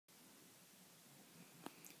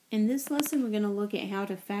In this lesson, we're going to look at how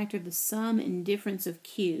to factor the sum and difference of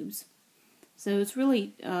cubes. So it's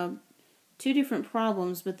really two different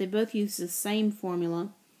problems, but they both use the same formula.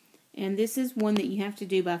 And this is one that you have to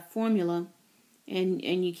do by formula, and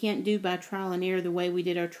you can't do by trial and error the way we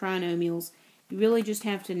did our trinomials. You really just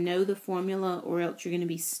have to know the formula, or else you're going to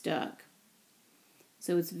be stuck.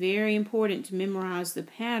 So it's very important to memorize the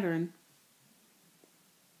pattern.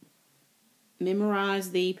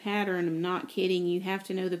 Memorize the pattern. I'm not kidding. You have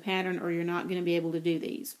to know the pattern or you're not going to be able to do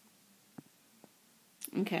these.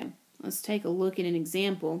 Okay, let's take a look at an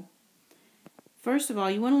example. First of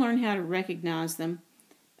all, you want to learn how to recognize them.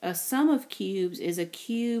 A sum of cubes is a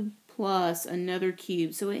cube plus another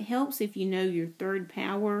cube. So it helps if you know your third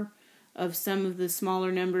power of some of the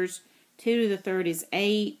smaller numbers. 2 to the third is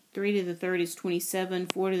 8, 3 to the third is 27,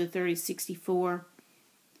 4 to the third is 64.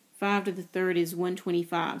 5 to the third is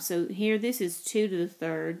 125. So here this is 2 to the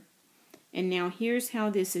third. And now here's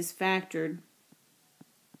how this is factored.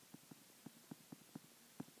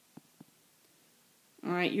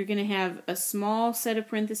 Alright, you're going to have a small set of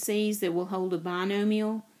parentheses that will hold a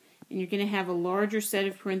binomial. And you're going to have a larger set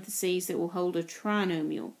of parentheses that will hold a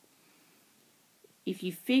trinomial. If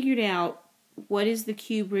you figured out what is the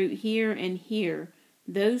cube root here and here,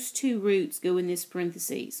 those two roots go in this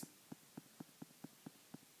parentheses.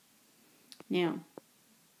 Now,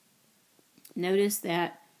 notice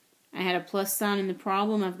that I had a plus sign in the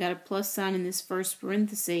problem. I've got a plus sign in this first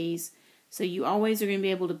parentheses. So you always are going to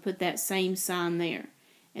be able to put that same sign there.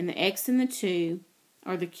 And the x and the 2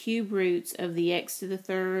 are the cube roots of the x to the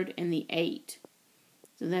third and the 8.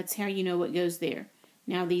 So that's how you know what goes there.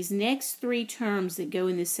 Now these next three terms that go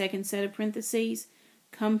in the second set of parentheses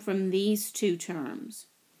come from these two terms.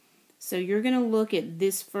 So you're going to look at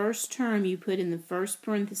this first term you put in the first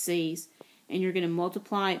parentheses, and you're going to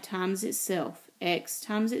multiply it times itself. X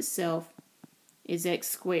times itself is x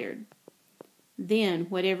squared. Then,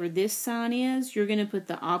 whatever this sign is, you're going to put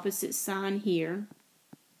the opposite sign here.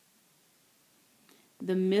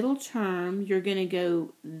 The middle term, you're going to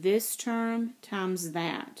go this term times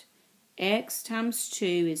that. X times 2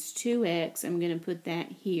 is 2x. I'm going to put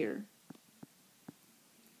that here.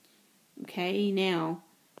 Okay, now,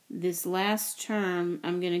 this last term,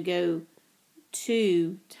 I'm going to go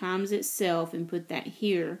 2 times itself and put that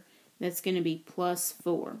here. That's going to be plus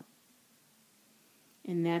 4.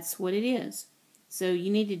 And that's what it is. So you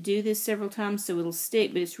need to do this several times so it'll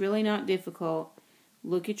stick, but it's really not difficult.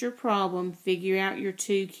 Look at your problem, figure out your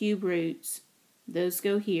two cube roots. Those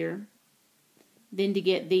go here. Then to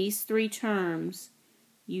get these three terms,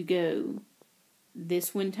 you go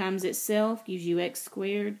this one times itself gives you x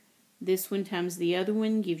squared. This one times the other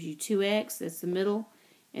one gives you 2x, that's the middle.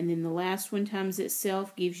 And then the last one times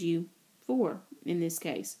itself gives you 4 in this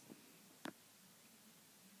case.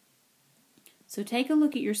 So take a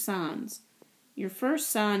look at your signs. Your first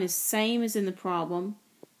sign is same as in the problem.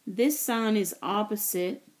 This sign is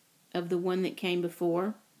opposite of the one that came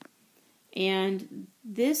before. And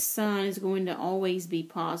this sign is going to always be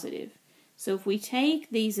positive. So if we take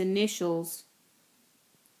these initials,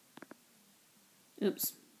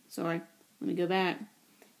 oops, sorry, let me go back.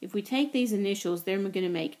 If we take these initials, they're going to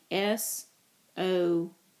make S-O-A-P.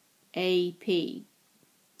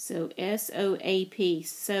 So S-O-A-P,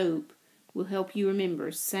 SOAP, will help you remember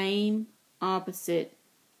same, opposite,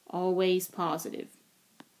 always positive.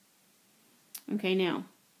 Okay, now,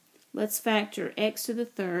 let's factor x to the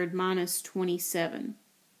third minus 27.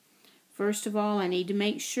 First of all, I need to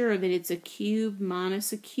make sure that it's a cube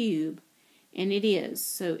minus a cube, and it is.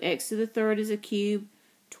 So x to the third is a cube.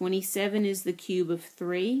 27 is the cube of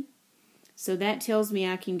 3. So that tells me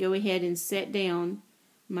I can go ahead and set down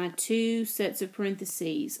my two sets of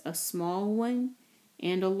parentheses, a small one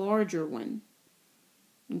and a larger one.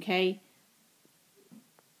 Okay?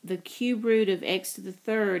 The cube root of x to the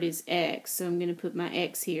third is x, so I'm going to put my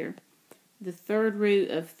x here. The third root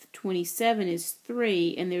of 27 is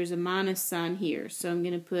 3, and there's a minus sign here, so I'm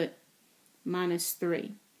going to put minus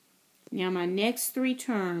 3. Now my next three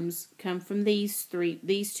terms come from these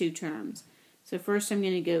two terms. So first I'm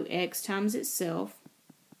going to go x times itself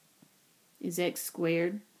is x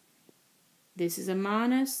squared. This is a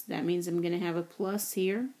minus, that means I'm going to have a plus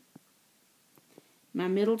here. My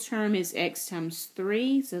middle term is x times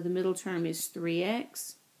 3, so the middle term is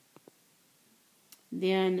 3x.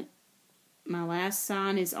 Then my last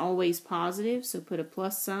sign is always positive, so put a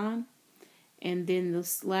plus sign. And then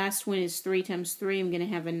this last one is 3 times 3. I'm going to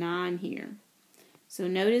have a 9 here. So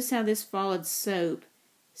notice how this followed SOAP.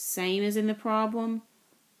 Same as in the problem,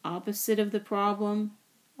 opposite of the problem,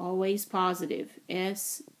 always positive.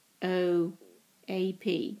 S-O-A-P.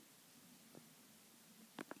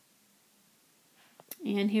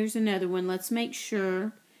 And here's another one. Let's make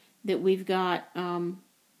sure that we've got a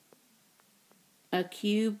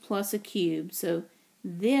cube plus a cube. So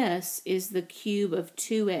this is the cube of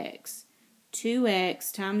 2x.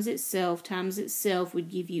 2x times itself would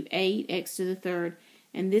give you 8x to the third.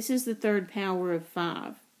 And this is the third power of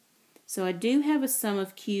 5. So I do have a sum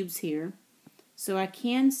of cubes here. So I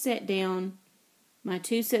can set down my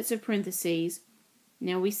two sets of parentheses.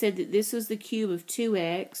 Now we said that this was the cube of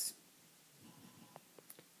 2x.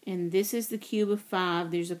 And this is the cube of 5.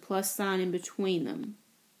 There's a plus sign in between them.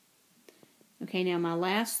 Okay, now my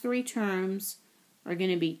last three terms are going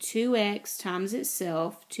to be 2x times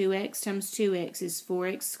itself. 2x times 2x is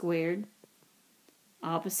 4x squared.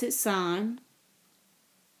 Opposite sign.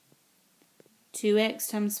 2x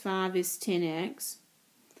times 5 is 10x.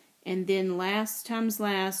 And then last times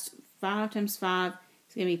last, 5 times 5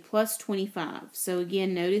 is going to be plus 25. So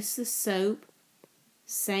again, notice the SOAP.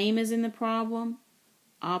 Same as in the problem.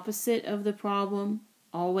 Opposite of the problem,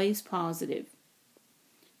 always positive.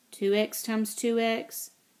 2x times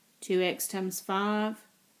 2x, 2x times 5,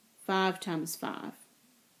 5 times 5.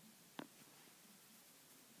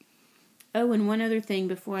 Oh, and one other thing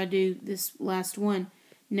before I do this last one.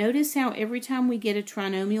 Notice how every time we get a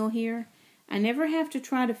trinomial here, I never have to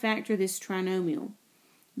try to factor this trinomial,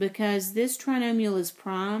 because this trinomial is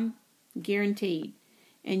prime, guaranteed,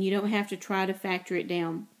 and you don't have to try to factor it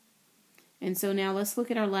down. And so now let's look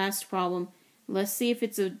at our last problem. Let's see if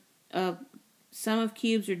it's a sum of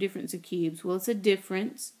cubes or difference of cubes. Well, it's a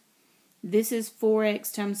difference. This is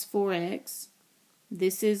 4x times 4x.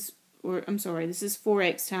 This is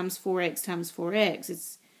 4x times 4x times 4x.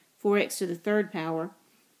 It's 4x to the third power.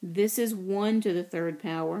 This is 1 to the third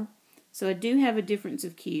power. So I do have a difference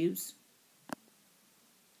of cubes.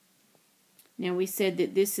 Now we said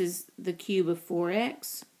that this is the cube of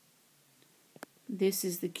 4x. This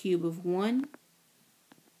is the cube of 1.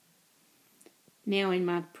 Now in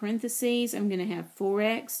my parentheses, I'm going to have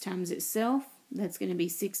 4x times itself. That's going to be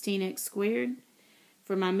 16x squared.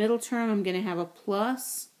 For my middle term, I'm going to have a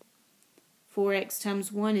plus. 4x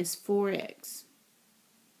times 1 is 4x.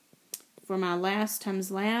 For my last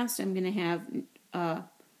times last, I'm going to have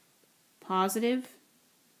positive.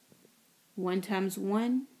 1 times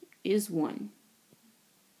 1 is 1.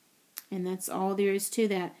 And that's all there is to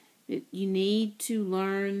that. You need to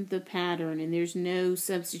learn the pattern, and there's no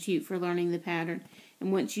substitute for learning the pattern.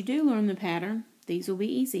 And once you do learn the pattern, these will be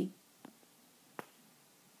easy.